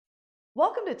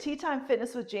Welcome to Tea Time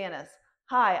Fitness with Janice.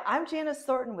 Hi, I'm Janice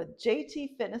Thornton with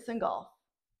JT Fitness and Golf.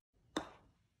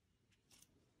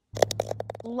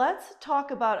 Let's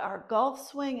talk about our golf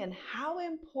swing and how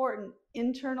important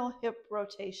internal hip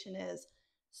rotation is.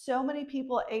 So many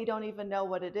people, A, don't even know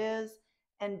what it is,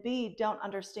 and B, don't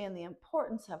understand the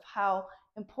importance of how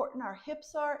important our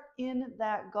hips are in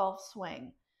that golf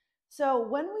swing. So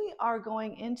when we are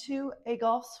going into a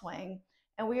golf swing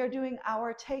and we are doing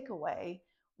our takeaway,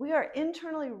 we are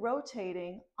internally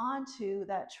rotating onto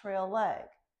that trail leg.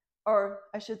 Or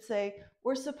I should say,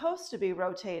 we're supposed to be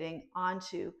rotating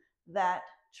onto that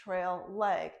trail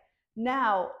leg.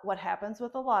 Now, what happens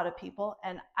with a lot of people,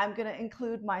 and I'm going to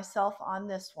include myself on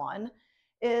this one,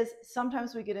 is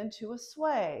sometimes we get into a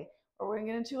sway or we're going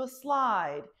to get into a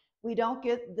slide. We don't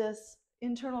get this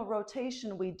internal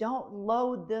rotation. We don't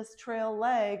load this trail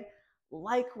leg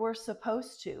like we're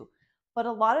supposed to. But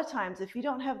a lot of times, if you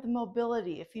don't have the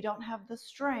mobility, if you don't have the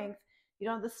strength, you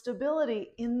don't have the stability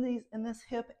in this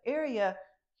hip area,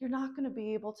 you're not going to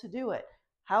be able to do it.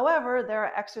 However, there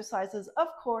are exercises, of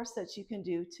course, that you can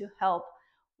do to help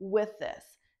with this.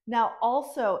 Now,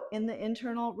 also in the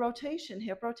internal rotation,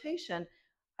 hip rotation,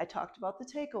 I talked about the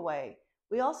takeaway.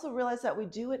 We also realize that we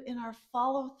do it in our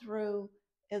follow through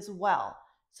as well.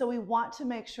 So we want to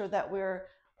make sure that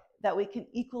we can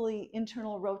equally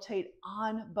internal rotate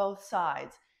on both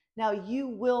sides. Now you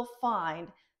will find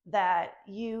that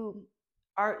you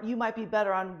might be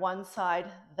better on one side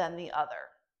than the other.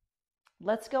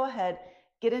 Let's go ahead,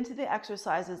 get into the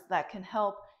exercises that can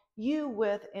help you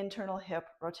with internal hip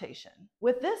rotation.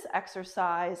 With this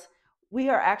exercise, we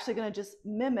are actually going to just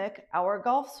mimic our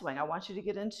golf swing. I want you to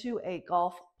get into a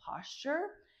golf posture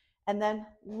and then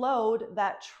load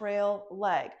that trail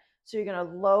leg. So you're going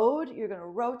to load, you're going to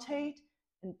rotate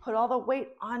and put all the weight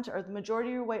onto, or the majority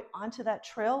of your weight onto that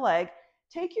trail leg.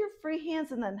 Take your free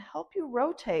hands and then help you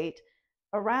rotate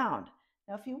around.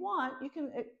 Now, if you want, you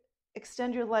can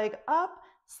extend your leg up,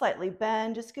 slightly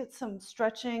bend, just get some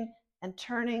stretching and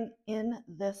turning in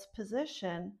this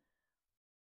position,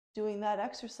 doing that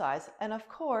exercise. And of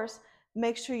course,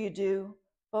 make sure you do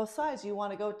both sides. You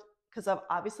want to go, because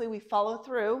obviously we follow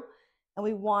through and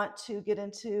we want to get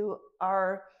into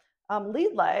our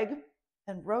lead leg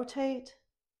and rotate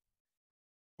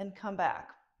and come back.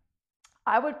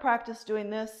 I would practice doing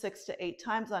this 6 to 8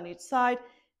 times on each side.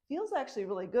 Feels actually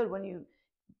really good when you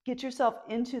get yourself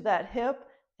into that hip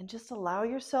and just allow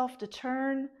yourself to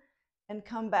turn and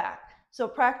come back. So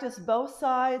practice both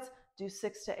sides, do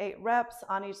 6 to 8 reps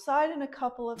on each side in a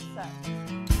couple of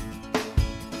sets.